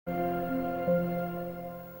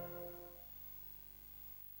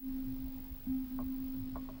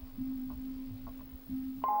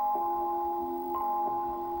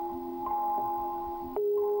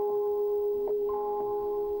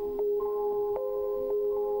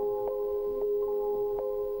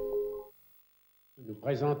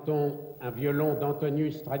présentons un violon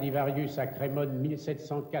d'Antonius Stradivarius à Crémone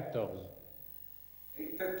 1714.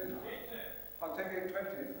 850. I'll take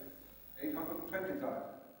 820. 820,000.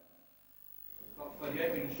 Lot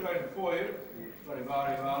 38 been shown for you.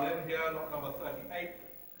 Stradivari violin here, lot number 38.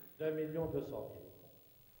 2 200 000.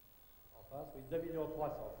 En face, oui, 2 300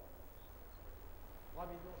 000. 3 600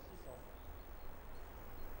 000.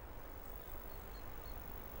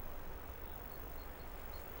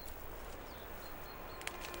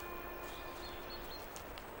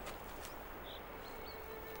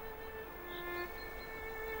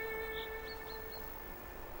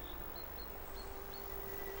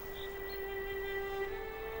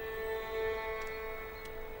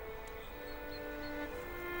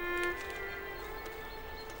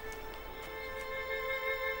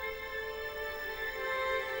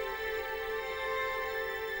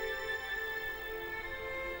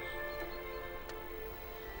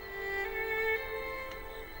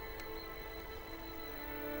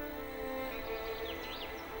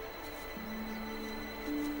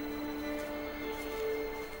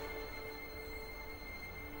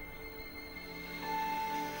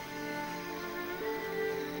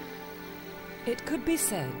 It could be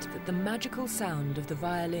said that the magical sound of the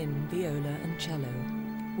violin, viola and cello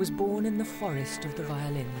was born in the forest of the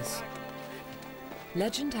violins.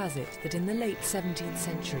 Legend has it that in the late 17th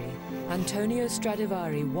century, Antonio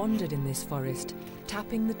Stradivari wandered in this forest,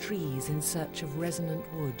 tapping the trees in search of resonant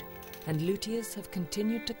wood, and luthiers have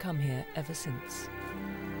continued to come here ever since.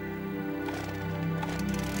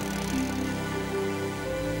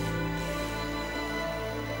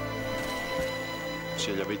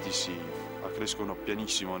 Gli abeti si accrescono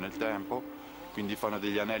pianissimo nel tempo, quindi fanno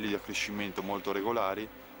degli anelli di accrescimento molto regolari.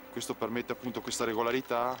 Questo permette appunto, questa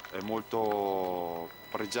regolarità è molto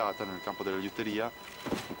pregiata nel campo della liuteria,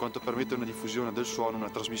 in quanto permette una diffusione del suono, una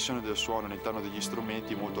trasmissione del suono all'interno degli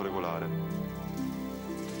strumenti molto regolare.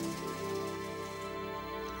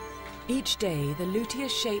 Each day, the luthier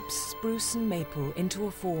shapes spruce and maple into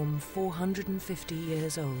a form 450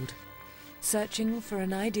 years old, searching for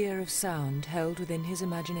an idea of sound held within his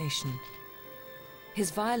imagination. His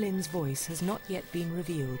violin's voice has not yet been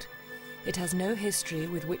revealed. It has no history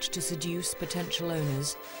with which to seduce potential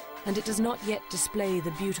owners, and it does not yet display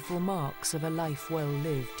the beautiful marks of a life well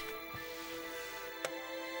lived.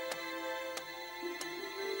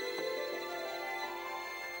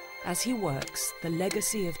 As he works, the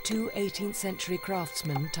legacy of two 18th century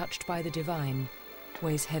craftsmen touched by the divine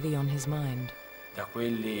weighs heavy on his mind. Da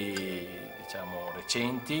quelli, diciamo,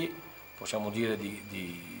 recenti, possiamo dire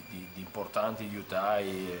di importanti liutai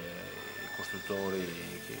e costruttori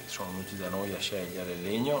che sono venuti da noi a scegliere il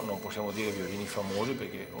legno. Non possiamo dire violini famosi,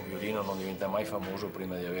 perché un violino non diventa mai famoso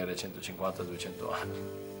prima di avere 150-200 anni.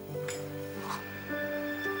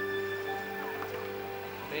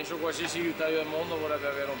 Penso qualsiasi liutaio del mondo vorrebbe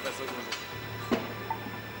avere un pezzo così.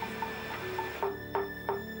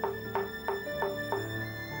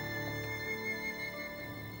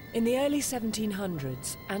 In the early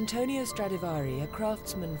 1700s, Antonio Stradivari, a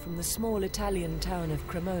craftsman from the small Italian town of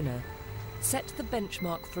Cremona, set the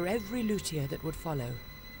benchmark for every luthier that would follow.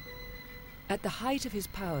 At the height of his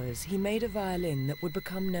powers, he made a violin that would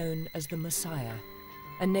become known as the Meassiah,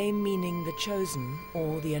 a name meaning the chosen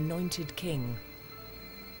or the anointed king.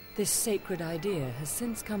 This sacred idea has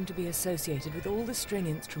since come to be associated with all the string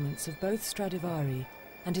instruments of both Stradivari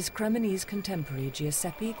and his Cremonese contemporary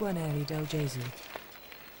Giuseppe Guanieri del Gesù.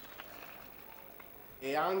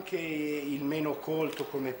 E anche il meno colto,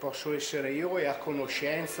 come posso essere io, è a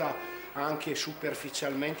conoscenza anche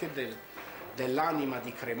superficialmente dell'anima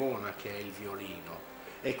di Cremona, che è il violino,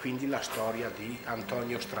 e quindi la storia di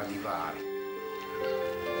Antonio Stradivari.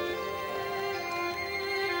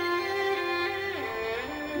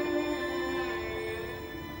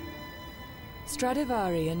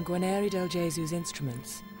 Stradivari and Guarnieri del Gesù's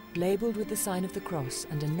instruments, labelled with the sign of the cross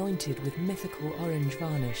and anointed with mythical orange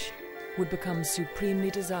varnish, would become supremely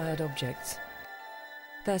desired objects.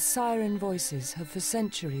 Their siren voices have for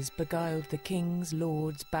centuries beguiled the kings,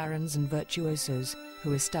 lords, barons and virtuosos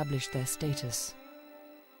who established their status.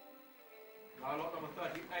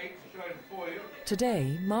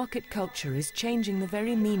 Today, market culture is changing the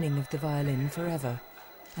very meaning of the violin forever,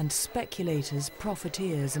 and speculators,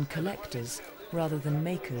 profiteers and collectors, rather than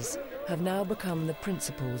makers, have now become the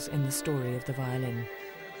principals in the story of the violin.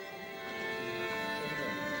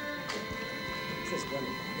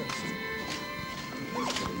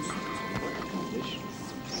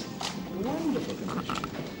 Wonderful condition.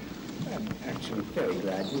 I'm actually very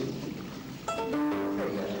glad you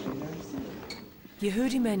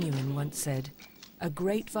Yehudi Menuhin once said, "A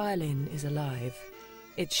great violin is alive.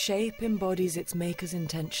 Its shape embodies its maker's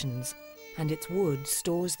intentions, and its wood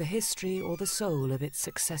stores the history or the soul of its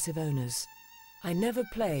successive owners. I never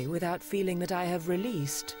play without feeling that I have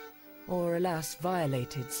released, or alas,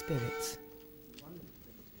 violated spirits.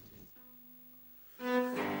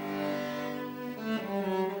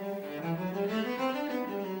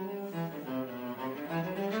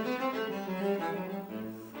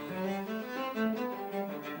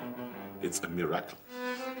 It's a miracle.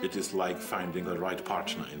 It is like finding the right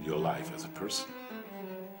partner in your life as a person.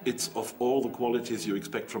 It's, of all the qualities you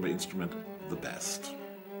expect from an instrument, the best.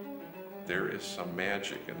 There is some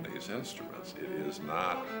magic in these instruments. It is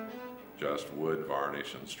not just wood,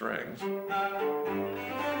 varnish, and strings.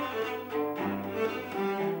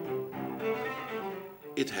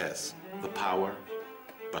 It has the power,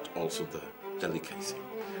 but also the delicacy.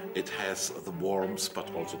 It has the warmth,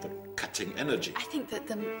 but also the cutting energy. I think that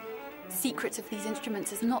the secrets of these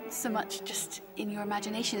instruments is not so much just in your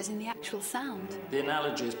imagination as in the actual sound. The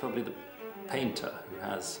analogy is probably the painter who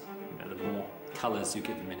has, the more colours you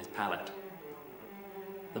give him in his palette,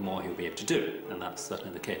 the more he'll be able to do, and that's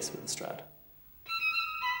certainly the case with the Strad.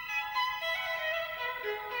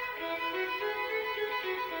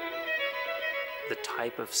 The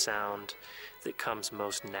type of sound that comes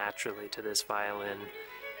most naturally to this violin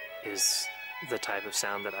is the type of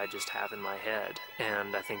sound that I just have in my head,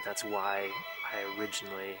 and I think that's why I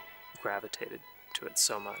originally gravitated to it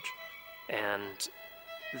so much. And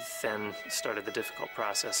then started the difficult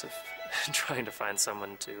process of trying to find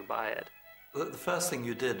someone to buy it. The first thing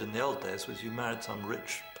you did in the old days was you married some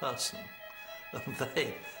rich person, and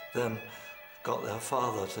they then got their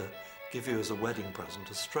father to give you as a wedding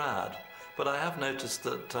present a Strad. But I have noticed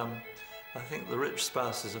that I think the rich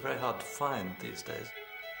spouses are very hard to find these days.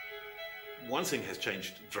 One thing has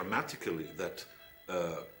changed dramatically, that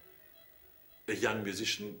a young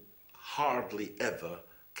musician hardly ever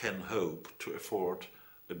can hope to afford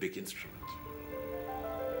a big instrument.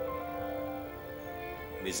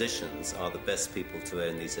 Musicians are the best people to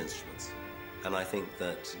own these instruments. And I think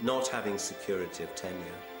that not having security of tenure,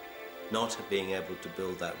 not being able to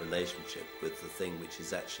build that relationship with the thing which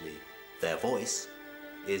is actually their voice,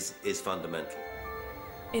 is fundamental.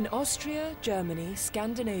 In Austria, Germany,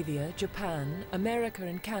 Scandinavia, Japan, America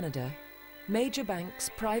and Canada, major banks,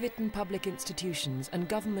 private and public institutions and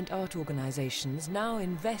government art organisations now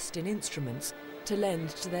invest in instruments to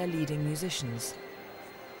lend to their leading musicians.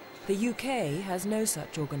 The UK has no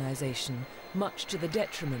such organisation, much to the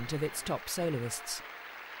detriment of its top soloists.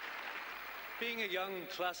 Being a young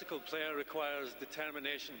classical player requires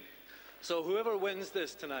determination, so whoever wins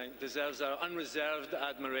this tonight deserves our unreserved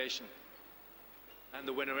admiration. And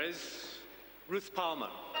the winner is Ruth Palmer.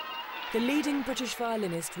 The leading British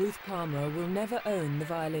violinist Ruth Palmer will never own the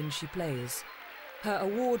violin she plays. Her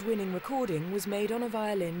award-winning recording was made on a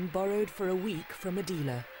violin borrowed for a week from a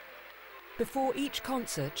dealer. Before each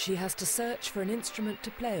concert, she has to search for an instrument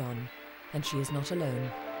to play on, and she is not alone.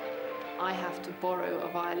 I have to borrow a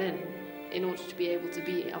violin in order to be able to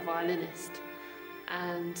be a violinist,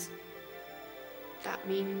 and that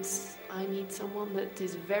means I need someone that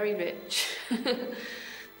is very rich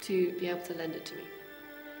to be able to lend it to me.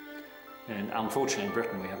 And unfortunately in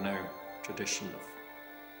Britain we have no tradition of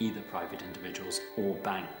either private individuals or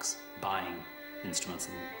banks buying instruments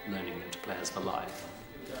and loaning them to players for life.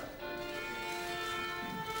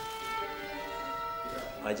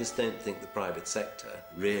 I just don't think the private sector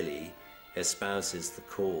really espouses the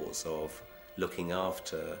cause of looking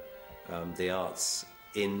after the arts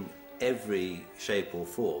in every shape or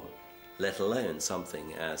form, let alone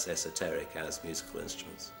something as esoteric as musical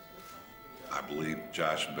instruments. I believe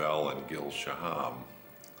Josh Bell and Gil Shaham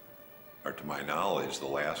are, to my knowledge, the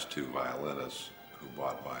last two violinists who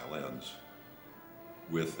bought violins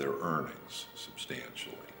with their earnings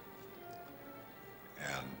substantially.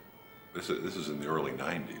 And this is in the early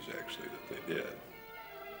 90s, actually, that they did.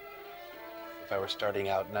 If I were starting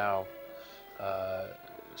out now,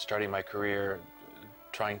 starting my career,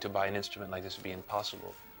 trying to buy an instrument like this would be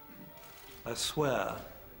impossible. I swear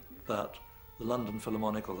that the London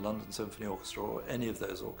Philharmonic or the London Symphony Orchestra or any of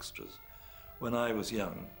those orchestras, when I was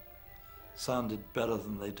young, sounded better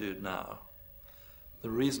than they do now. The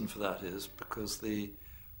reason for that is because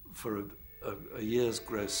for a year's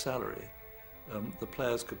gross salary, the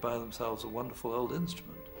players could buy themselves a wonderful old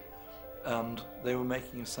instrument, and they were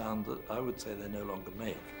making a sound that I would say they no longer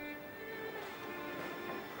make.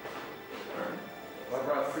 Well, I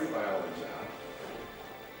brought 3 violins out.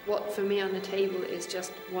 What for me on the table is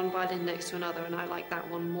just one violin next to another, and I like that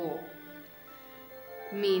one more,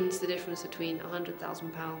 means the difference between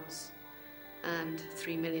 £100,000 and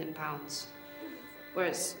 £3 million.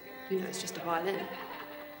 Whereas, it's just a violin.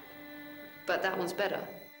 but that one's better.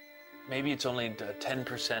 Maybe it's only a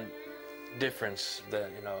 10% difference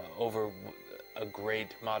over a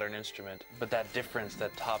great modern instrument, but that difference,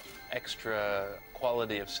 that top extra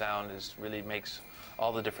quality of sound really makes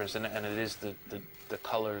all the difference, and it is the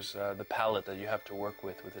colors, the palette that you have to work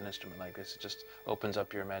with an instrument like this. It just opens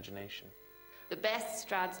up your imagination. The best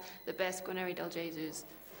Strads, the best Guarnieri del Jesus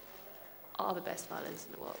are the best violins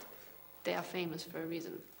in the world. They are famous for a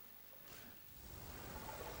reason.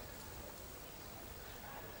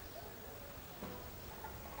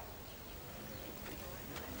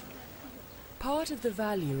 Part of the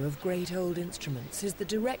value of great old instruments is the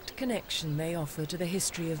direct connection they offer to the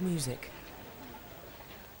history of music.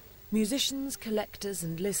 Musicians, collectors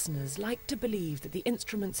and listeners like to believe that the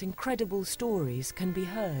instrument's incredible stories can be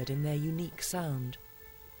heard in their unique sound.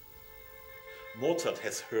 Mozart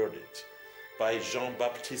has heard it by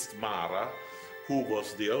Jean-Baptiste Mara, who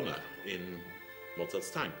was the owner in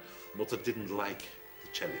Mozart's time. Mozart didn't like the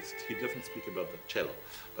cellist. He doesn't speak about the cello,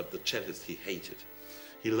 but the cellist he hated.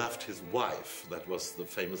 He loved his wife, that was the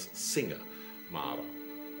famous singer, Mara.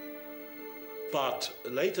 But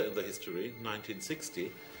later in the history,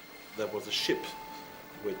 1960, there was a ship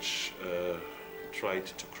which tried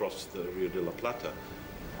to cross the Rio de la Plata,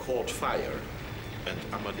 caught fire, and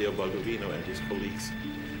Amadeo Baldovino and his colleagues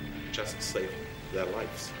just saved their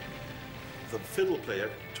lives. The fiddle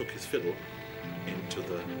player took his fiddle into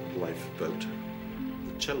the lifeboat.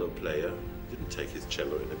 The cello player didn't take his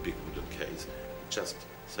cello in a big wooden case, just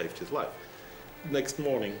saved his life. Next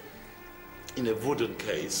morning, in a wooden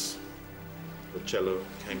case, the cello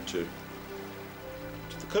came to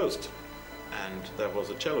the coast, and there was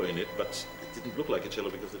a cello in it, but it didn't look like a cello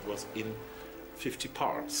because it was in 50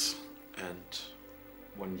 parts, and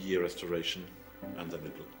 1 year restoration, and then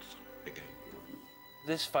it looked again.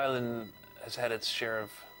 This violin has had its share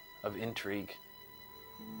of intrigue.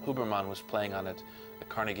 Huberman was playing on it at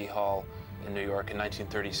Carnegie Hall in New York in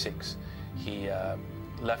 1936. He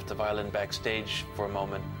left the violin backstage for a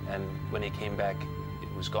moment, and when he came back,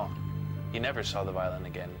 it was gone. He never saw the violin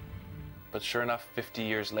again. But sure enough, 50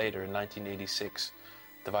 years later, in 1986,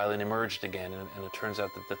 the violin emerged again, and it turns out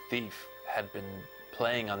that the thief had been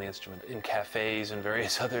playing on the instrument in cafes and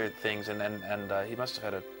various other things, and he must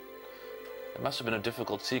have had it must have been a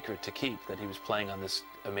difficult secret to keep, that he was playing on this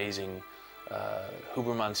amazing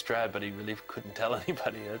Huberman-Strad, but he really couldn't tell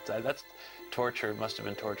anybody. That's torture. It must have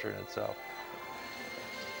been torture in itself.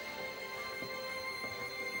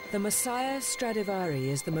 The Meassiah-Stradivari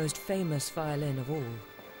is the most famous violin of all.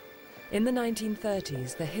 In the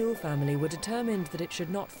 1930s, the Hill family were determined that it should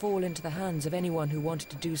not fall into the hands of anyone who wanted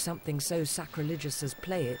to do something so sacrilegious as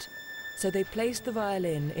play it, so they placed the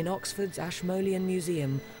violin in Oxford's Ashmolean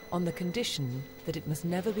Museum on the condition that it must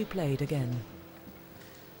never be played again.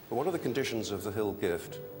 One of the conditions of the Hill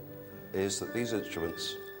gift is that these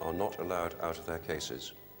instruments are not allowed out of their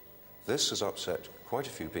cases. This has upset quite a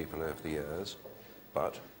few people over the years,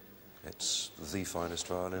 but it's the finest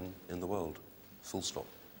violin in the world, full stop.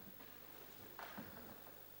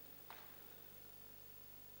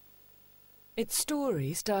 Its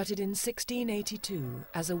story started in 1682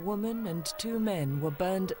 as a woman and 2 men were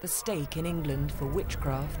burned at the stake in England for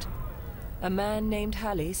witchcraft. A man named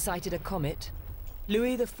Halley sighted a comet.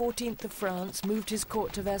 Louis XIV of France moved his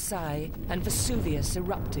court to Versailles, and Vesuvius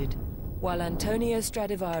erupted, while Antonio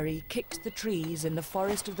Stradivari kicked the trees in the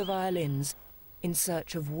forest of the violins in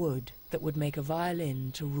search of wood that would make a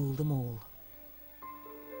violin to rule them all.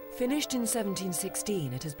 Finished in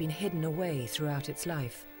 1716, it has been hidden away throughout its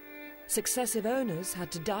life. Successive owners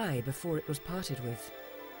had to die before it was parted with.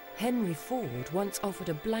 Henry Ford once offered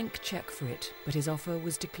a blank cheque for it, but his offer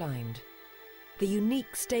was declined. The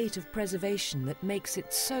unique state of preservation that makes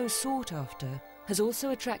it so sought after has also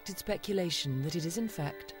attracted speculation that it is in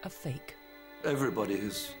fact a fake. Everybody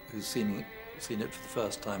who's seen it for the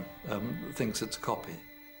first time thinks it's a copy.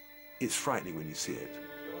 It's frightening when you see it,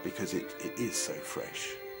 because it is so fresh.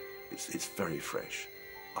 It's very fresh.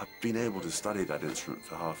 I've been able to study that instrument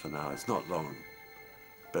for half an hour. It's not long,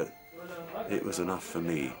 but it was enough for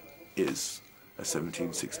me. It's a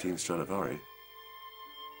 1716 Stradivari.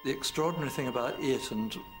 The extraordinary thing about it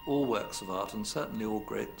and all works of art, and certainly all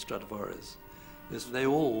great Stradivaris, is they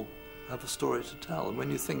all have a story to tell. And when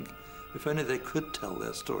you think, if only they could tell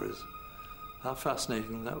their stories, how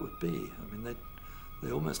fascinating that would be. I mean,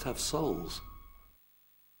 they almost have souls.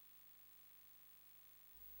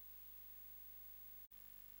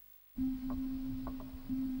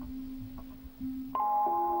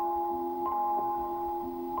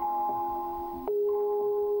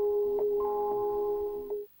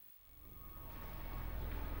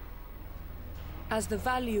 As the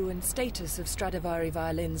value and status of Stradivari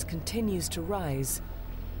violins continues to rise,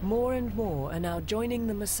 more and more are now joining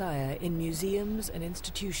the Meassiah in museums and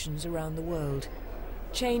institutions around the world,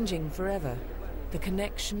 changing forever the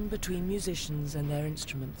connection between musicians and their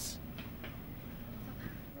instruments.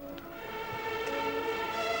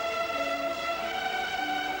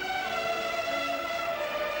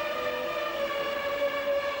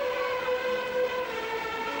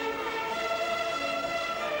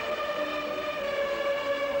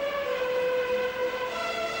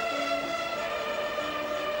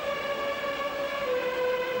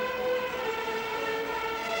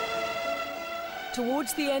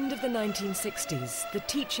 Towards the end of the 1960s, the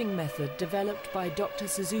teaching method developed by Dr.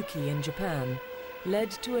 Suzuki in Japan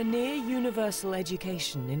led to a near-universal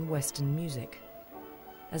education in Western music.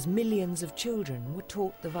 As millions of children were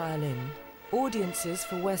taught the violin, audiences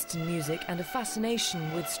for Western music and a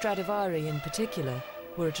fascination with Stradivari in particular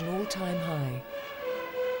were at an all-time high.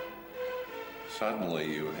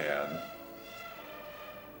 Suddenly you had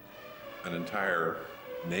an entire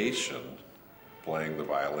nation playing the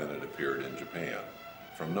violin. It appeared in Japan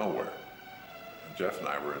from nowhere. And Jeff and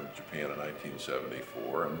I were in Japan in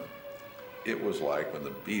 1974, and it was like when the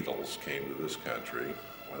Beatles came to this country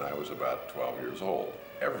when I was about 12 years old.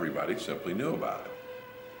 Everybody simply knew about it.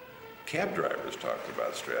 Cab drivers talked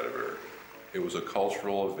about Stradivari. It was a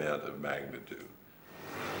cultural event of magnitude.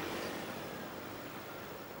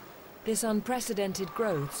 This unprecedented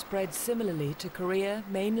growth spread similarly to Korea,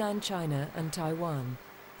 mainland China and Taiwan,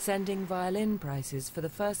 sending violin prices for the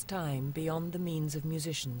first time beyond the means of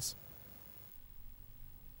musicians.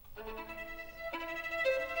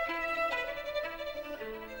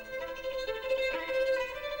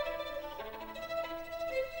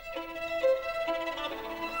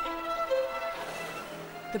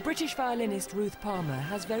 The British violinist Ruth Palmer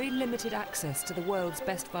has very limited access to the world's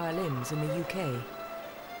best violins in the UK.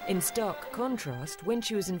 In stark contrast, when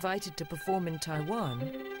she was invited to perform in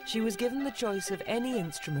Taiwan, she was given the choice of any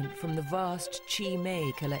instrument from the vast Chi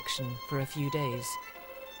Mei collection for a few days.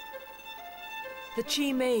 The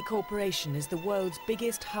Chi Mei Corporation is the world's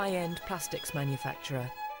biggest high-end plastics manufacturer.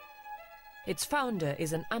 Its founder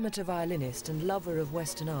is an amateur violinist and lover of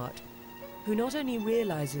Western art, who not only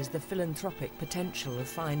realizes the philanthropic potential of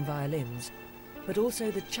fine violins, but also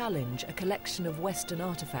the challenge a collection of Western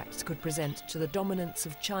artifacts could present to the dominance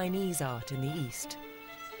of Chinese art in the East.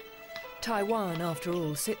 Taiwan, after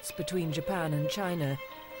all, sits between Japan and China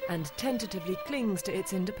and tentatively clings to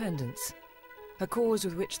its independence, a cause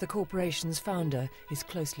with which the corporation's founder is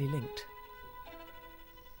closely linked.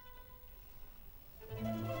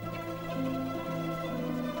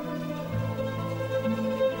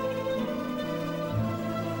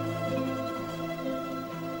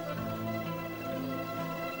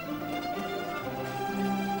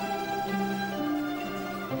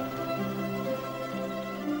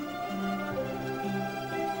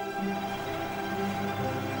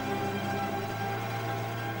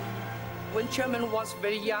 When Chairman was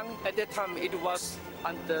very young, at that time it was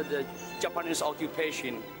under the Japanese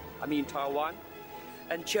occupation, Taiwan.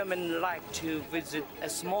 And Chairman liked to visit a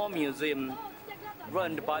small museum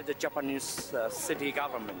run by the Japanese city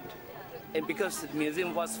government. And because the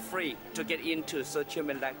museum was free to get into, so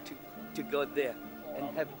Chairman liked to go there and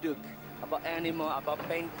have a look about animal, about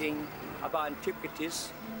painting, about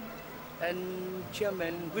antiquities. And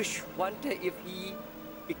Chairman wished one day if he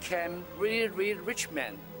became really, really rich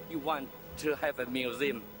man, he want to have a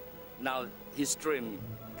museum. Now his dream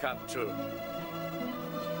come true.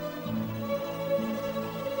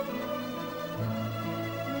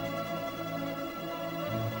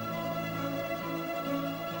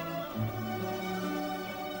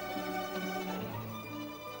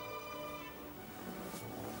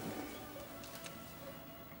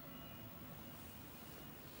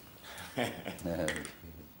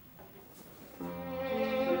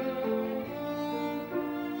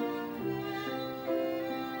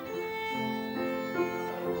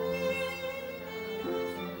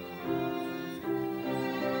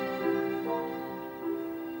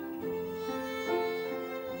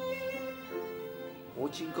我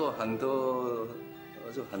经过很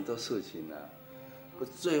多事情啊，我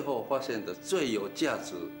最后发现的最有价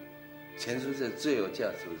值，全世界最有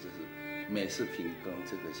价值就是美式平羹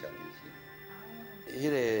这个小提琴。迄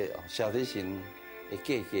个小提琴的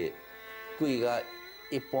价格贵到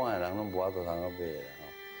一般的人拢无法度通买啦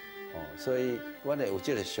吼，所以我咧有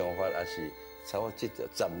这个想法，也是差不多这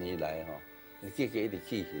10年来吼，价格一直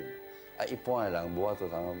起去，一般的人无法度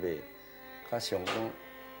通买，较上讲。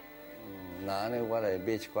那安尼我来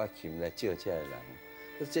买一寡琴来照这个人，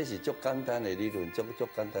这是足简单的理论，足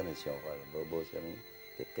简单的想法，无啥物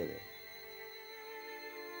特别的。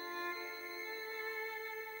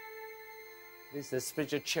This is a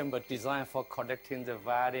special chamber designed for collecting the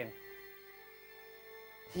violin.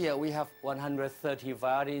 Here we have 130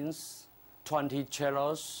 violins, 20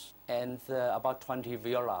 cellos, and about 20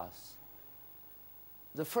 violas.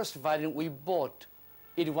 The first violin we bought,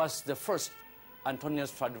 it was the first Antonio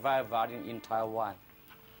Stradivari violin in Taiwan.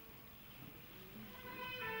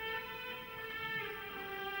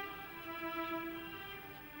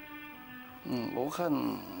 我看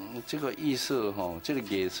这个艺术吼，这个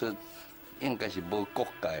艺术应该是无国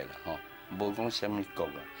界啦吼，无讲什么国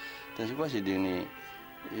啦。但是我是认为，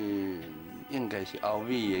应该是欧美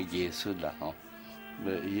的艺术啦吼，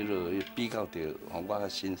伊落比较着，我较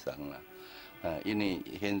欣赏啦。因为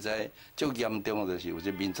现在最严重的就是有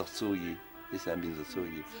这民族主义，你知民族主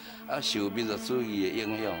义，受民族主义的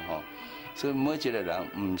影响吼，所以每一个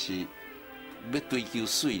人唔是要追求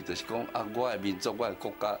水，就是讲我的民族，我的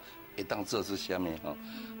国家。 会当做是啥物吼？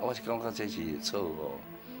我是感觉这是错误。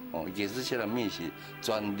艺术这个物是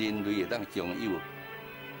全人类会当享有。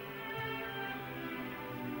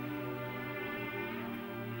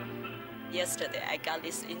Yesterday I got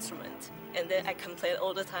this instrument, and then I complained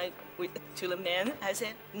all the time to the man. I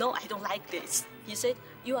said, "No, I don't like this." He said,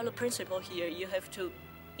 "You are the principal here. You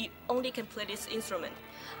only can play this instrument.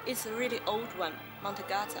 It's a really old one,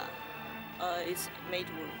 Montagata. It's made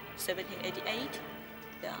in 1788.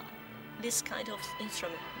 Yeah." This kind of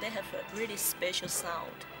instrument, they have a really special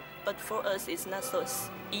sound. But for us, it's not so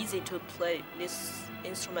easy to play this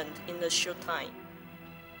instrument in a short time.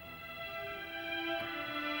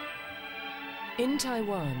 In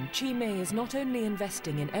Taiwan, Chi Mei is not only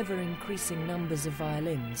investing in ever-increasing numbers of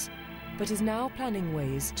violins, but is now planning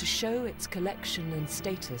ways to show its collection and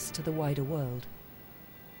status to the wider world.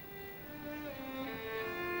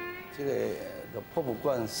 这个博物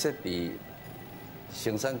馆设伫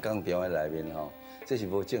生产工厂的内面吼，这是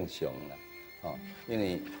无正常啦，吼，因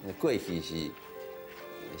为过去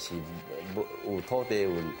是有土地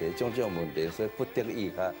问题、种种问题，所以不得已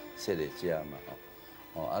较设在遮嘛，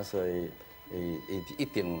吼，所以一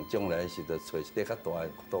定将来是着找一块较大的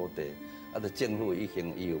土地，着政府已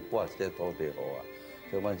经有拨一块土地互啊，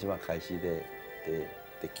所以阮即马开始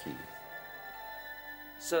在去。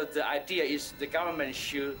So the idea is the government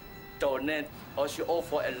should donate or should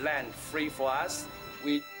offer a land free for us.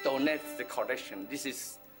 We donate the collection. This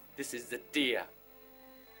is the deal.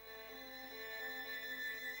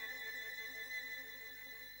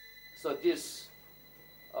 So this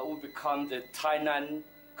will become the Tainan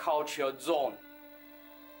cultural zone.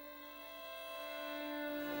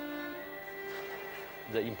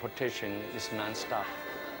 The importation is non-stop.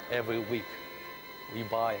 Every week, we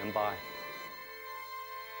buy and buy.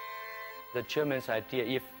 The German's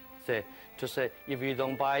idea to say if you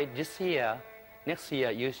don't buy this year, next year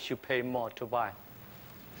you should pay more to buy.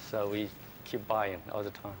 So we keep buying all the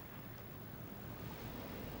time.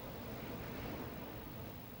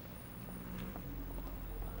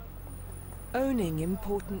 Owning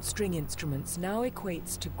important string instruments now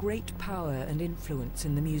equates to great power and influence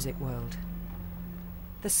in the music world.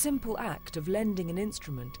 The simple act of lending an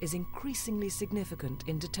instrument is increasingly significant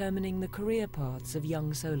in determining the career paths of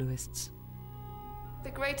young soloists. The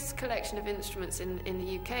greatest collection of instruments in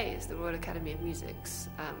the UK is the Royal Academy of Music's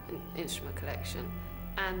instrument collection.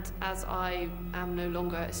 And as I am no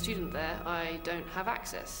longer a student there, I don't have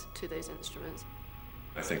access to those instruments.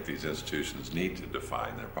 I think these institutions need to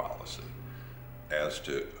define their policy as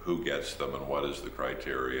to who gets them and what is the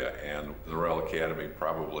criteria, and the Royal Academy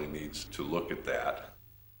probably needs to look at that.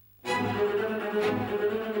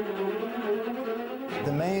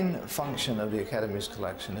 The main function of the Academy's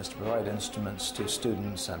collection is to provide instruments to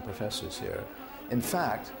students and professors here. In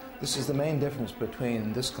fact, this is the main difference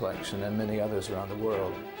between this collection and many others around the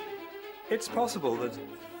world. It's possible that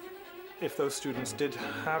if those students did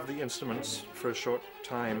have the instruments for a short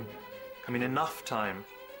time, I mean enough time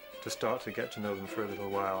to start to get to know them for a little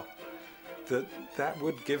while, that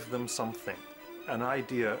would give them something, an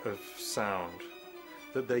idea of sound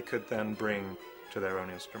that they could then bring to their own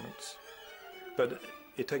instruments. But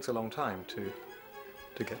it takes a long time to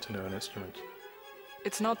get to know an instrument.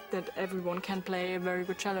 It's not that everyone can play a very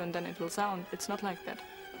good cello and then it will sound. It's not like that.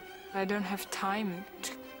 I don't have time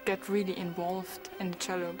to get really involved in the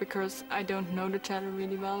cello because I don't know the cello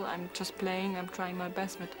really well. I'm just playing, I'm trying my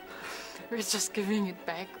best, but we're just giving it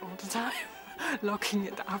back all the time, locking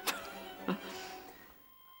it up.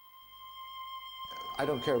 I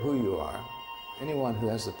don't care who you are. Anyone who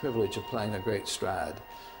has the privilege of playing a great Strad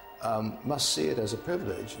must see it as a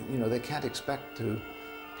privilege. You know, they can't expect to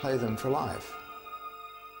play them for life.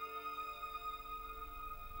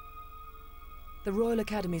 The Royal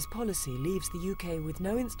Academy's policy leaves the UK with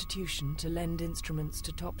no institution to lend instruments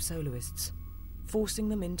to top soloists. forcing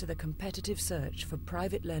them into the competitive search for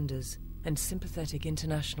private lenders and sympathetic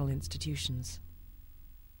international institutions.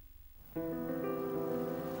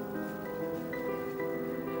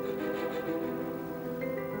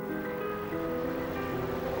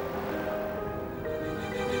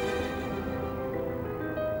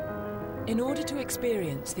 In order to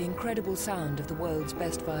experience the incredible sound of the world's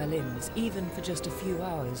best violins, even for just a few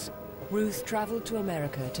hours, Ruth travelled to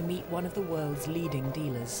America to meet one of the world's leading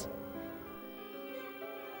dealers.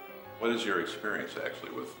 What is your experience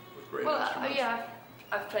actually with great instruments? Yeah,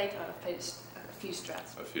 I've played a few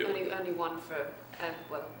Strads. A few. Only one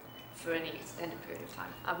for any extended period of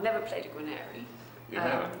time. I've never played a Guarnieri. You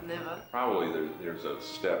haven't? Never. Probably there's a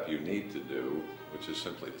step you need to do, which is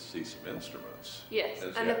simply to see some instruments. Yes,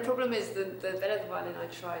 and the problem is the better the violin I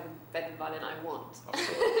try, the better the violin I want. Of course.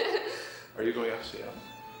 Are you going FCM?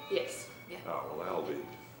 Yes, yeah. Oh, well, that'll be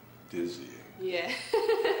dizzying. Yeah.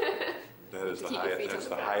 That is that's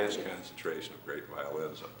the highest concentration of great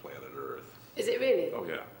violins on planet Earth. Is it really? Oh,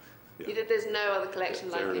 yeah. There's no other collection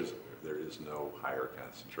like it? There is no higher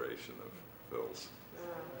concentration of fills.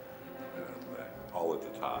 And all at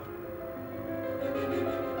the top.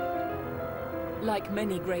 Like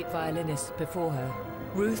many great violinists before her,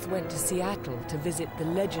 Ruth went to Seattle to visit the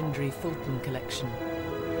legendary Fulton collection.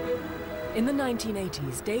 In the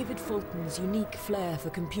 1980s, David Fulton's unique flair for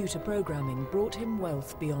computer programming brought him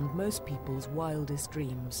wealth beyond most people's wildest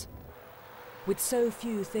dreams. With so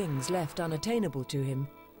few things left unattainable to him,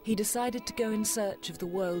 he decided to go in search of the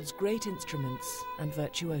world's great instruments and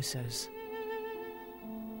virtuosos.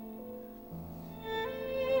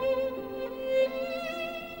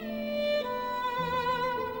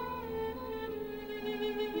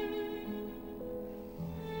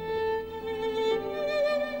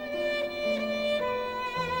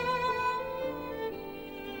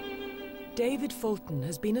 David Fulton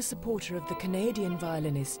has been a supporter of the Canadian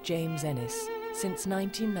violinist James Ennis since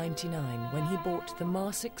 1999, when he bought the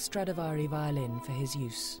Meassiah-Strad violin for his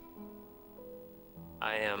use.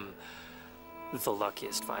 I am the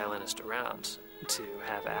luckiest violinist around to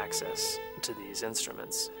have access to these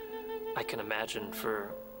instruments. I can imagine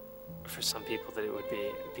for some people that it would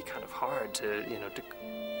be kind of hard to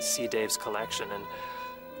see Dave's collection and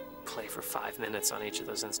play for 5 minutes on each of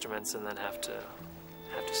those instruments and then have to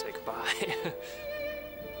say goodbye.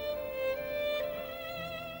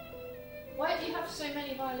 Why do you have so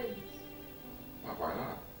many violins? Well, why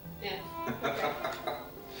not? Yeah.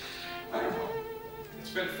 I don't know.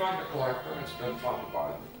 It's been fun to collect them. It's been fun to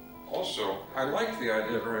buy them. Also, I like the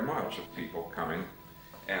idea very much of people coming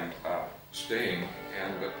and staying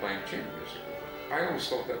and playing chamber music with them. I always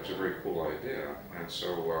thought that was a very cool idea, and so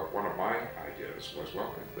one of my ideas was,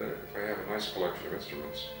 well, if I have a nice collection of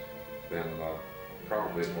instruments, then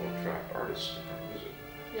probably it will attract artists to come visit.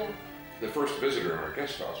 Yeah. The first visitor in our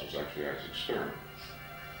guest house was actually Isaac Stern,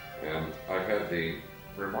 and I've had the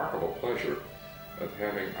remarkable pleasure of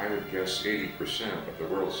having, I would guess, 80% of the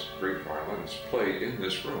world's great violinists play in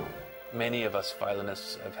this room. Many of us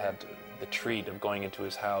violinists have had the treat of going into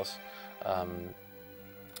his house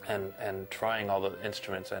and trying all the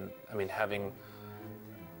instruments, and I mean, having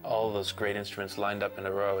all those great instruments lined up in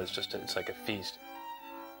a row is just, it's like a feast.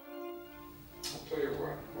 I'll tell you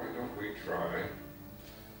what, why don't we try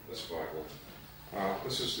this Bible.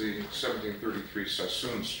 This is the 1733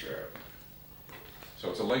 Sassoon-Strad. So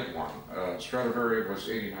it's a late one. Stradivari was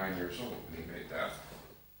 89 years old when he made that.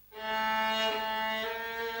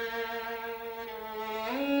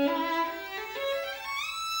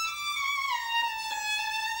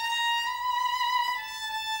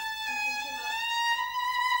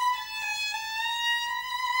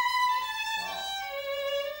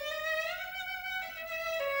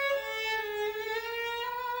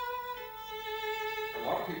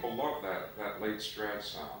 Strad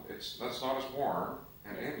sound. That's not as warm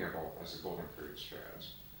and amiable as the Golden Period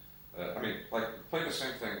Strads. I mean, like play the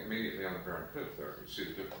same thing immediately on the Baron Fifth there. You see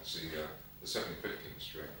the difference. The 1715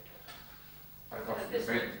 Strad. I thought you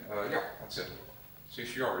made. Yeah, that's it. See,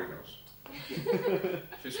 she already knows.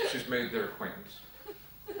 she's made their acquaintance.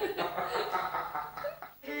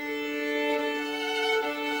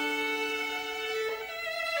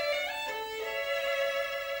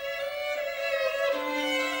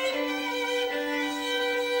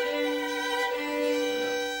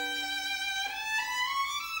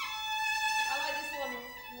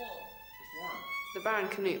 Baron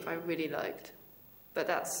Canute I really liked, but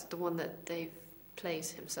that's the one that Dave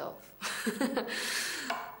plays himself.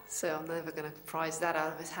 So I'm never going to prize that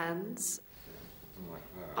out of his hands.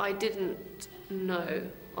 I didn't know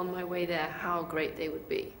on my way there how great they would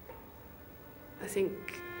be. I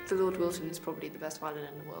think the Lord Wilton is probably the best violin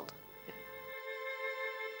in the world. Yeah.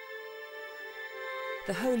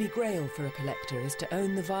 The holy grail for a collector is to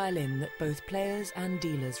own the violin that both players and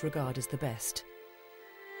dealers regard as the best.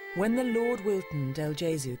 When the Lord Wilton del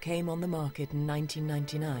Gesù came on the market in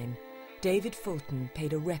 1999, David Fulton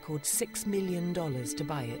paid a record $6 million to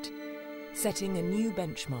buy it, setting a new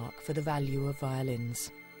benchmark for the value of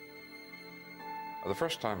violins. The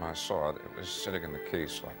first time I saw it, it was sitting in the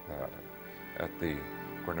case like that at the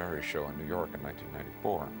Guarnieri show in New York in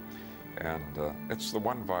 1994. And it's the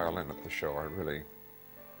one violin at the show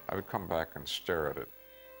I would come back and stare at it.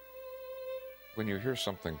 When you hear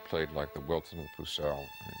something played like the Wilton and the Purcell,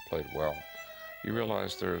 and played well, you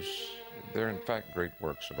realize they're in fact great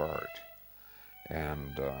works of art.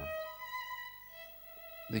 And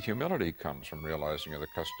the humility comes from realizing you're the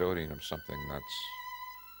custodian of something that's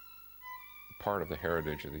part of the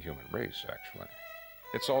heritage of the human race, actually.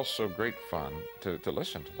 It's also great fun to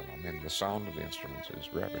listen to them. I mean, the sound of the instruments is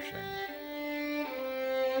ravishing.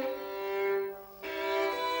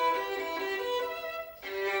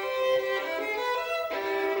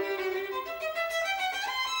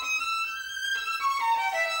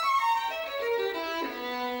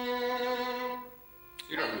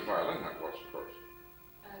 You know whose violin that was, of course.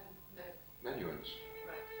 No. Menuhin's.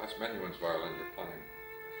 Right. That's Menuhin's violin you're playing.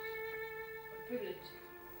 Privilege.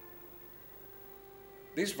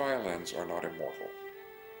 These violins are not immortal.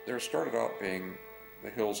 They started out being, the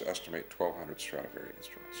Hills estimate 1,200 Stradivari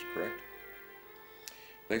instruments, correct?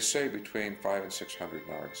 They say between 500 and 600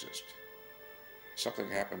 now exist. Something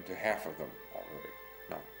happened to half of them already.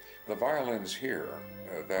 Now, the violins here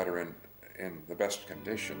that are in the best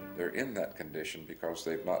condition, they're in that condition because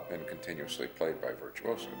they've not been continuously played by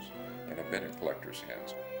virtuosos and have been in collectors'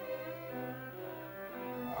 hands.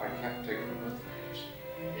 I can't take them with me.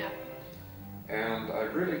 Yeah. And I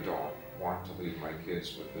really don't want to leave my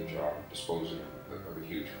kids with the job of disposing of a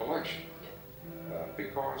huge collection.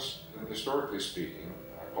 Because, historically speaking,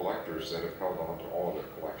 collectors that have held on to all their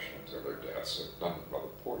collection until their deaths have done rather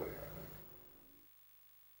poorly, I think.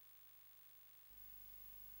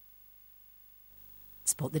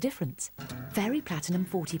 Spot the difference. Very Platinum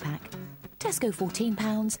 40-pack. Tesco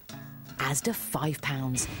 £14. Asda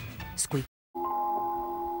 £5. Squeak.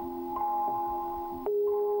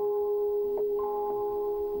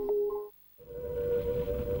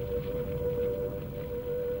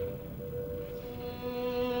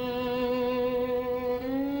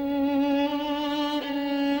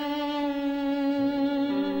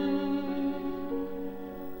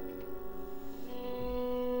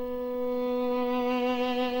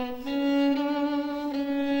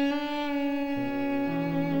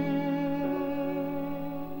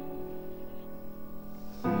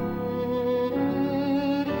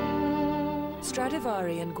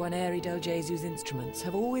 Stradivari and Guanieri del Gesù's instruments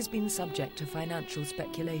have always been subject to financial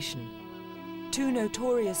speculation. Two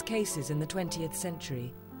notorious cases in the 20th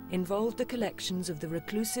century involved the collections of the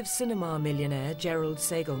reclusive cinema millionaire Gerald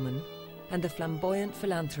Segelman and the flamboyant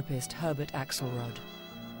philanthropist Herbert Axelrod.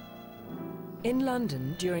 In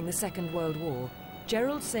London during the Second World War,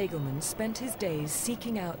 Gerald Segelman spent his days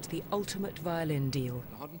seeking out the ultimate violin deal.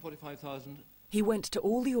 145,000. He went to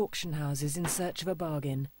all the auction houses in search of a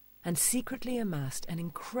bargain and secretly amassed an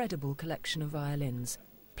incredible collection of violins,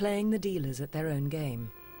 playing the dealers at their own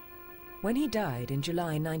game. When he died in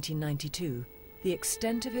July 1992, the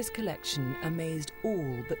extent of his collection amazed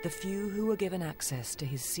all but the few who were given access to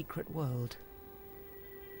his secret world.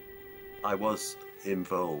 I was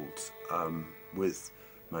involved with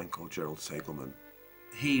a man called Gerald Segelman.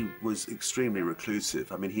 He was extremely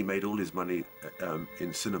reclusive. I mean, he made all his money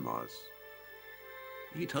in cinemas.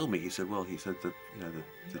 He told me, he said that, you know,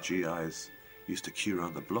 the GIs used to queue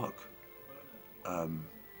around the block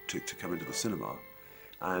to come into the cinema,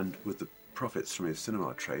 and with the profits from his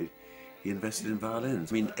cinema trade, he invested in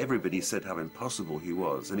violins. I mean, everybody said how impossible he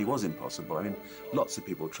was, and he was impossible. I mean, lots of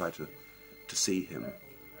people tried to see him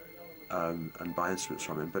and buy instruments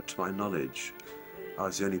from him, but to my knowledge, I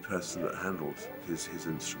was the only person that handled his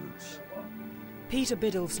instruments. Peter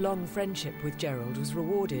Biddulph's long friendship with Gerald was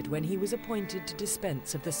rewarded when he was appointed to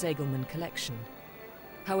dispense of the Segelman collection.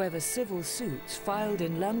 However, civil suits filed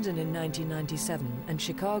in London in 1997 and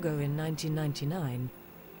Chicago in 1999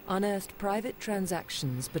 unearthed private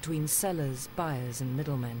transactions between sellers, buyers and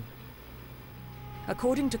middlemen.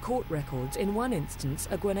 According to court records, in one instance,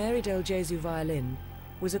 a Guarnieri del Gesù violin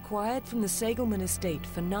was acquired from the Segelman estate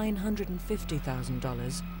for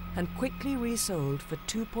 $950,000 and quickly resold for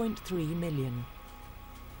 $2.3 million.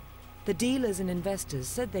 The dealers and investors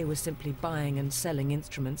said they were simply buying and selling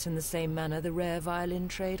instruments in the same manner the rare violin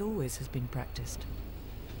trade always has been practiced.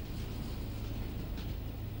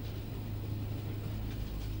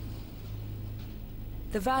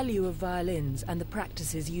 The value of violins and the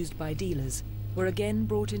practices used by dealers were again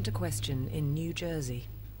brought into question in New Jersey.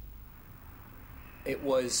 It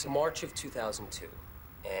was March of 2002,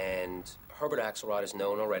 and Herbert Axelrod is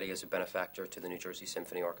known already as a benefactor to the New Jersey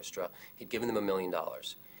Symphony Orchestra. He'd given them $1 million.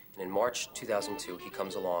 And in March 2002, he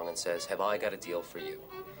comes along and says, "Have I got a deal for you?"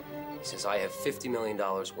 He says, "I have $50 million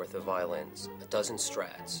worth of violins, a dozen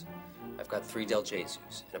Strads. I've got 3 Del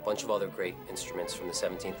Jesus, and a bunch of other great instruments from the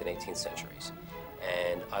 17th and 18th centuries.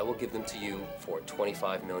 And I will give them to you for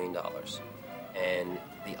 $25 million. And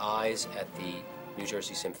the eyes at the New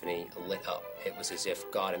Jersey Symphony lit up. It was as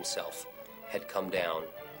if God himself had come down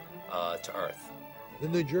to earth. The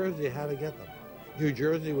New Jersey had to get them. New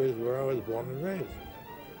Jersey was where I was born and raised.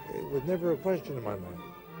 It was never a question in my mind.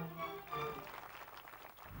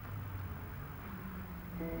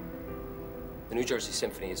 The New Jersey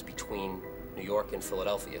Symphony is between New York and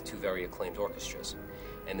Philadelphia, 2 very acclaimed orchestras,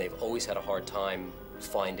 and they've always had a hard time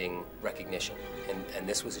finding recognition, and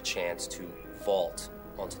this was a chance to vault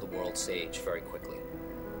onto the world stage very quickly.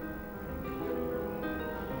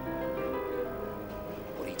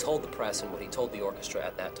 What he told the press and what he told the orchestra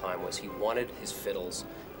at that time was he wanted his fiddles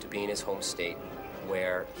to be in his home state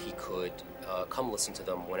where he could come listen to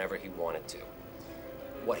them whenever he wanted to.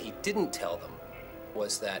 What he didn't tell them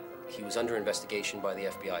was that he was under investigation by the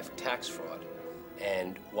FBI for tax fraud,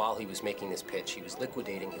 and while he was making this pitch, he was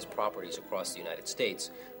liquidating his properties across the United States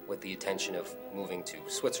with the intention of moving to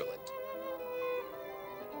Switzerland.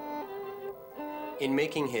 In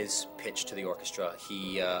making his pitch to the orchestra,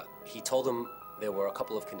 he told them there were a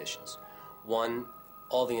couple of conditions. One,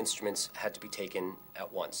 all the instruments had to be taken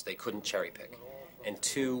at once. They couldn't cherry pick. And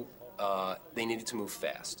 2, they needed to move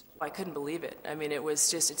fast. I couldn't believe it. I mean, it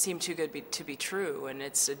seemed too good to be true, and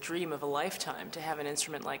it's a dream of a lifetime to have an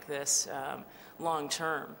instrument like this long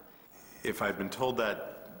term. If I'd been told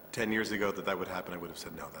that 10 years ago that would happen, I would have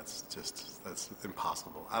said, no, that's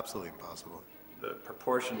impossible, absolutely impossible. The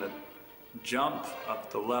proportionate jump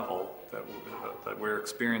up the level that we're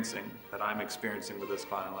experiencing, that I'm experiencing with this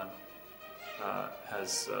violin,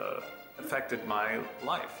 has affected my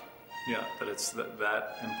life. Yeah, that it's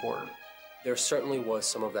that important. There certainly was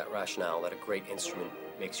some of that rationale that a great instrument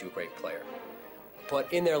makes you a great player.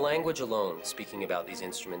 But in their language alone, speaking about these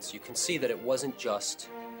instruments, you can see that it wasn't just,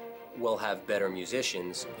 we'll have better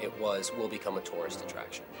musicians, it was, we'll become a tourist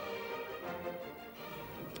attraction.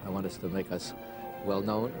 I want us to make us well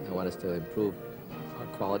known. I want us to improve our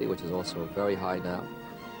quality, which is also very high now.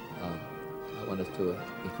 I want us to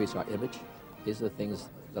increase our image. These are the things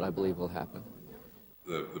that I believe will happen.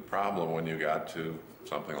 The problem when you got to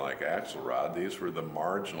something like Axelrod, these were the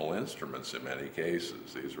marginal instruments in many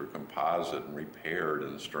cases. These were composite and repaired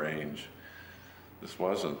and strange. This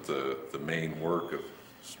wasn't the main work of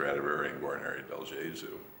Stradivari and Guarnieri Del Jesus.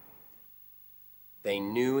 They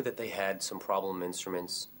knew that they had some problem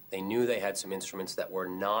instruments. They knew they had some instruments that were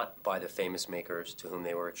not by the famous makers to whom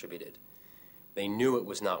they were attributed. They knew it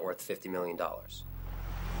was not worth $50 million.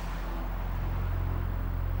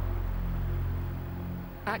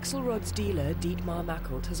 Axelrod's dealer, Dietmar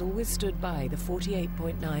Mackelt, has always stood by the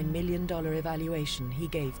 $48.9 million evaluation he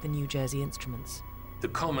gave the New Jersey Instruments. The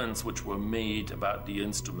comments which were made about the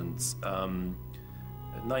instruments,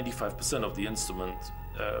 95% of the instruments,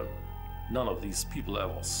 none of these people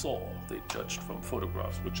ever saw. They judged from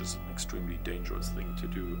photographs, which is an extremely dangerous thing to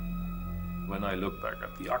do. When I look back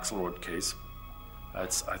at the Axelrod case,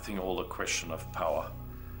 it's, I think, all a question of power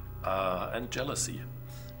and jealousy.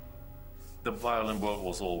 The violin world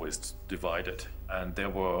was always divided, and there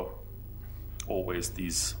were always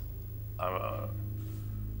these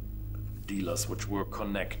dealers which were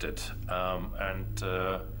connected, and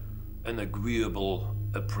an agreeable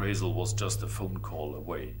appraisal was just a phone call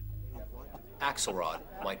away. Axelrod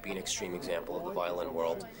might be an extreme example of the violin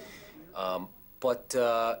world, but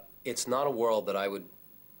it's not a world that I would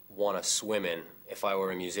want to swim in if I were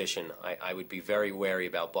a musician. I would be very wary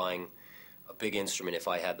about buying a big instrument if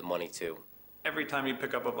I had the money to. Every time you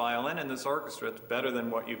pick up a violin in this orchestra, it's better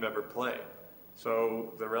than what you've ever played.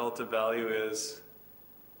 So the relative value is,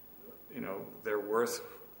 you know, they're worth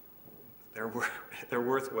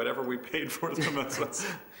whatever we paid for them. That's what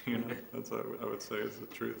I would say is the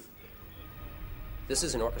truth. This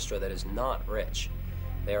is an orchestra that is not rich.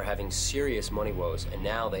 They are having serious money woes, and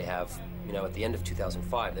now they have, you know, at the end of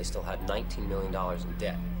 2005, they still had $19 million in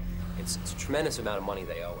debt. It's a tremendous amount of money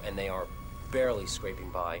they owe, and they are barely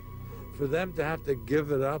scraping by. For them to have to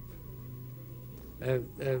give it up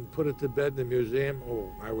and put it to bed in the museum,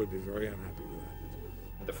 I would be very unhappy with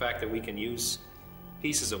that. The fact that we can use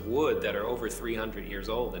pieces of wood that are over 300 years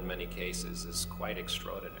old in many cases is quite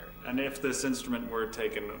extraordinary. And if this instrument were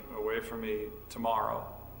taken away from me tomorrow,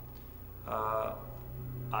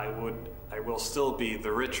 I will still be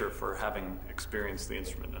the richer for having experienced the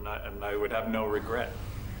instrument, and I would have no regret.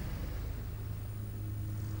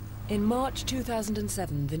 In March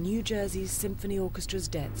 2007, the New Jersey Symphony Orchestra's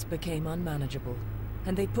debts became unmanageable,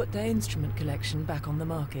 and they put their instrument collection back on the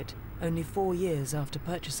market, only 4 years after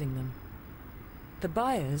purchasing them. The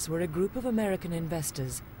buyers were a group of American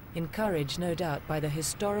investors, encouraged no doubt by the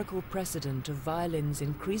historical precedent of violins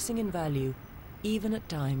increasing in value, even at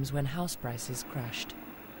times when house prices crashed.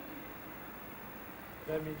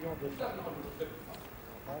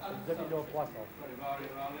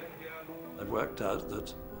 I've worked out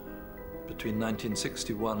that between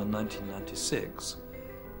 1961 and 1996,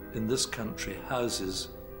 in this country, houses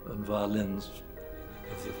and violins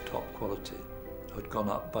of the top quality had gone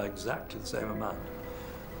up by exactly the same amount,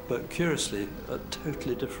 but curiously at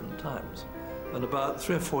totally different times. And about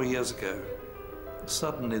 3 or 4 years ago,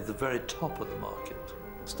 suddenly the very top of the market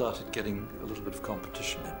started getting a little bit of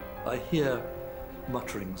competition in. I hear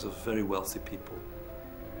mutterings of very wealthy people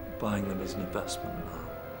buying them as an investment now.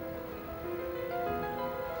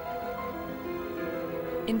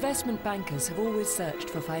 Investment bankers have always searched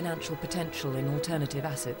for financial potential in alternative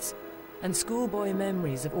assets, and schoolboy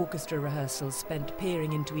memories of orchestra rehearsals spent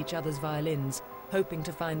peering into each other's violins, hoping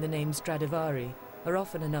to find the name Stradivari, are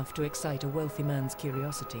often enough to excite a wealthy man's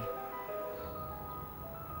curiosity.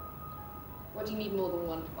 What do you need more than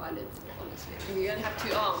one violin, honestly? You only have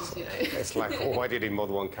 2 arms, you know. It's like, why do you need more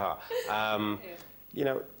than one car? You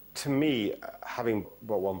know, to me, having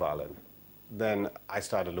bought one violin, then I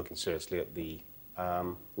started looking seriously at the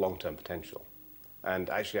long-term potential.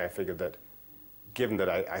 And actually I figured that, given that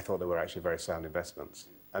I thought they were actually very sound investments,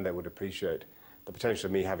 and they would appreciate the potential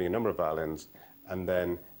of me having a number of violins and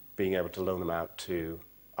then being able to loan them out to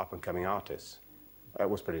up-and-coming artists,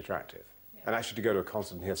 was pretty attractive. Yeah. And actually to go to a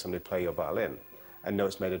concert and hear somebody play your violin and know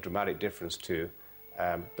it's made a dramatic difference to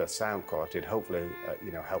their sound quality and hopefully,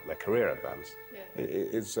 you know, help their career advance, yeah.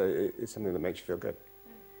 It's something that makes you feel good.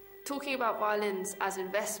 Talking about violins as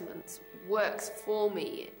investments works for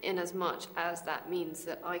me in as much as that means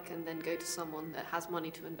that I can then go to someone that has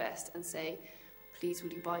money to invest and say, please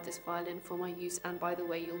will you buy this violin for my use, and by the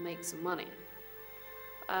way you'll make some money.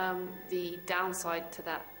 The downside to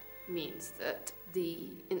that means that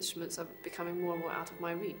the instruments are becoming more and more out of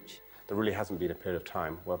my reach. There really hasn't been a period of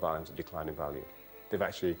time where violins have declined in value. They've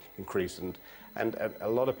actually increased, and a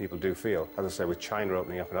lot of people do feel, as I say, with China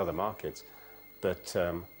opening up in other markets, that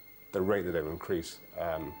the rate that they will increase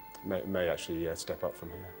may actually step up from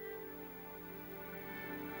here.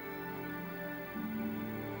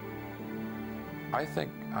 I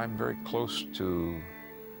think I'm very close to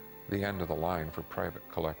the end of the line for private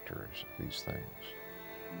collectors of these things.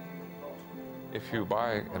 If you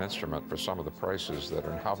buy an instrument for some of the prices that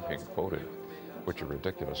are now being quoted, which are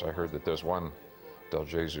ridiculous. I heard that there's one Del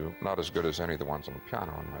Gesù, not as good as any of the ones on the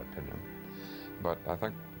piano in my opinion, but I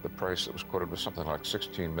think the price that was quoted was something like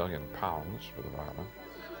 16 million pounds for the violin.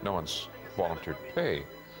 No one's volunteered to pay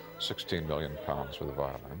 16 million pounds for the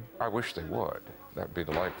violin. I wish they would. That'd be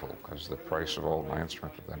delightful, because the price of all my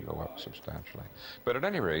instruments would then go up substantially. But at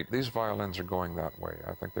any rate, these violins are going that way.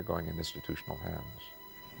 I think they're going in institutional hands.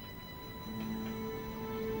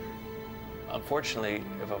 Unfortunately,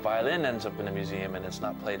 if a violin ends up in a museum and it's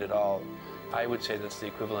not played at all, I would say that's the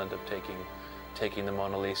equivalent of taking the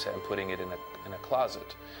Mona Lisa and putting it in a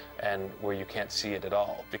closet, and where you can't see it at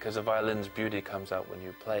all, because a violin's beauty comes out when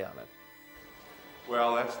you play on it.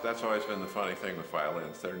 Well, that's always been the funny thing with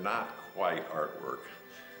violins. They're not quite artwork.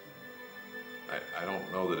 I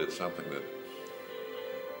don't know that it's something that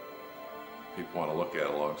people want to look at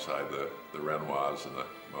alongside the Renoirs and the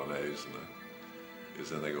Monets and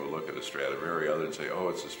then they go look at a Stradivari other than say, oh,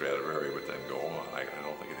 it's a Stradivari, but then go on. I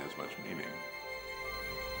don't think it has much meaning.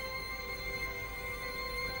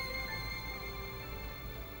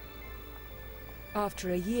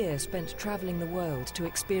 After a year spent travelling the world to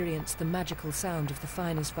experience the magical sound of the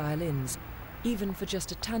finest violins, even for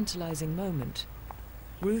just a tantalising moment,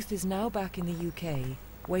 Ruth is now back in the UK,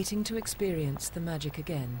 waiting to experience the magic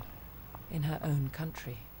again, in her own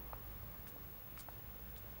country.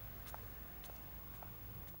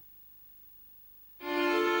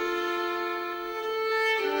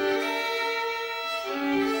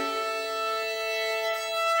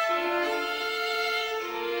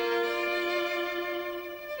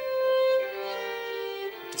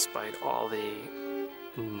 Despite all the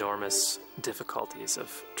enormous difficulties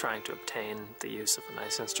of trying to obtain the use of a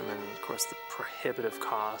nice instrument, and of course the prohibitive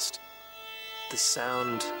cost, the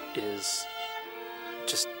sound is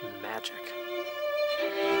just magic.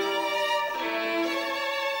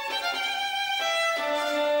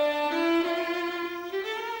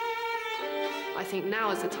 I think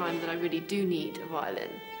now is the time that I really do need a violin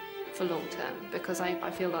for long term, because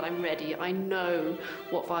I feel that I'm ready. I know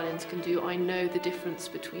what violins can do. I know the difference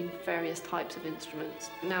between various types of instruments.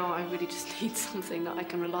 Now I really just need something that I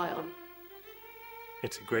can rely on.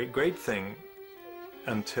 It's a great, great thing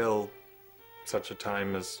until such a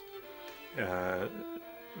time as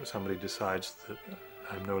somebody decides that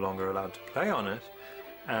I'm no longer allowed to play on it.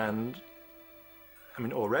 And I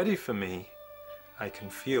mean, already for me, I can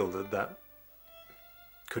feel that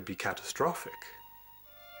could be catastrophic.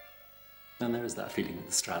 And there is that feeling with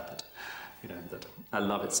the Strad that, that I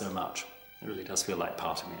love it so much. It really does feel like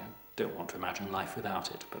part of me. I don't want to imagine life without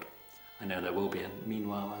it, but I know there will be, and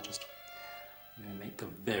meanwhile I just make the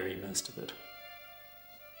very most of it.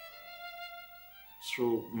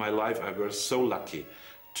 Through my life I was so lucky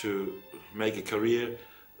to make a career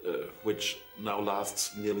which now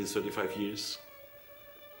lasts nearly 35 years.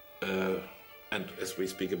 And as we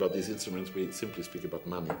speak about these instruments, we simply speak about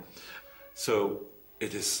money. So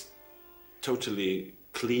it is totally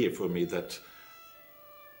clear for me that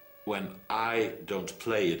when I don't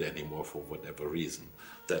play it anymore for whatever reason,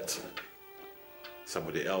 that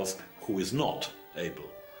somebody else who is not able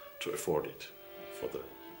to afford it for the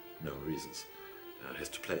known reasons has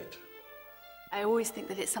to play it. I always think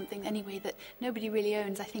that it's something anyway that nobody really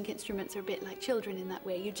owns. I think instruments are a bit like children in that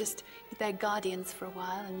way. You're their guardians for a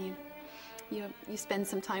while, and you spend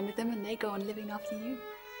some time with them and they go on living after you.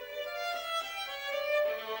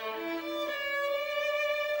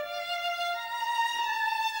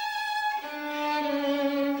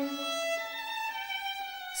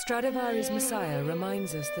 Stradivari's Meassiah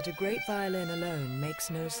reminds us that a great violin alone makes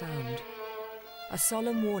no sound. A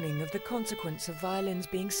solemn warning of the consequence of violins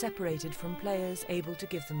being separated from players able to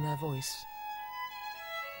give them their voice.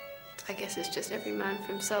 I guess it's just every man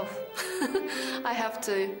for himself. I have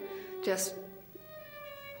to just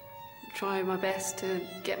try my best to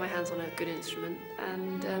get my hands on a good instrument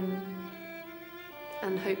and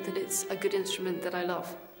hope that it's a good instrument that I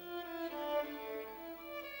love.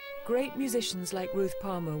 Great musicians like Ruth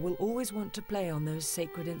Palmer will always want to play on those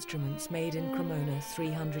sacred instruments made in Cremona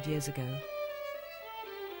 300 years ago.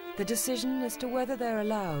 The decision as to whether they're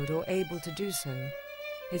allowed or able to do so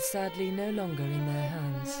is sadly no longer in their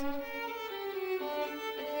hands.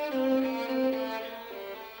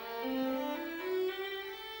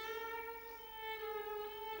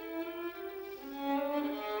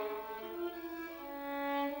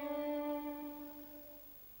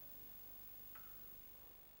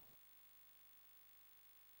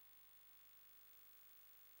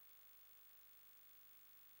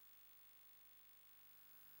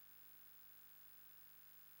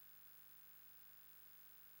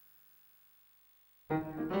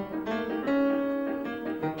 Thank you.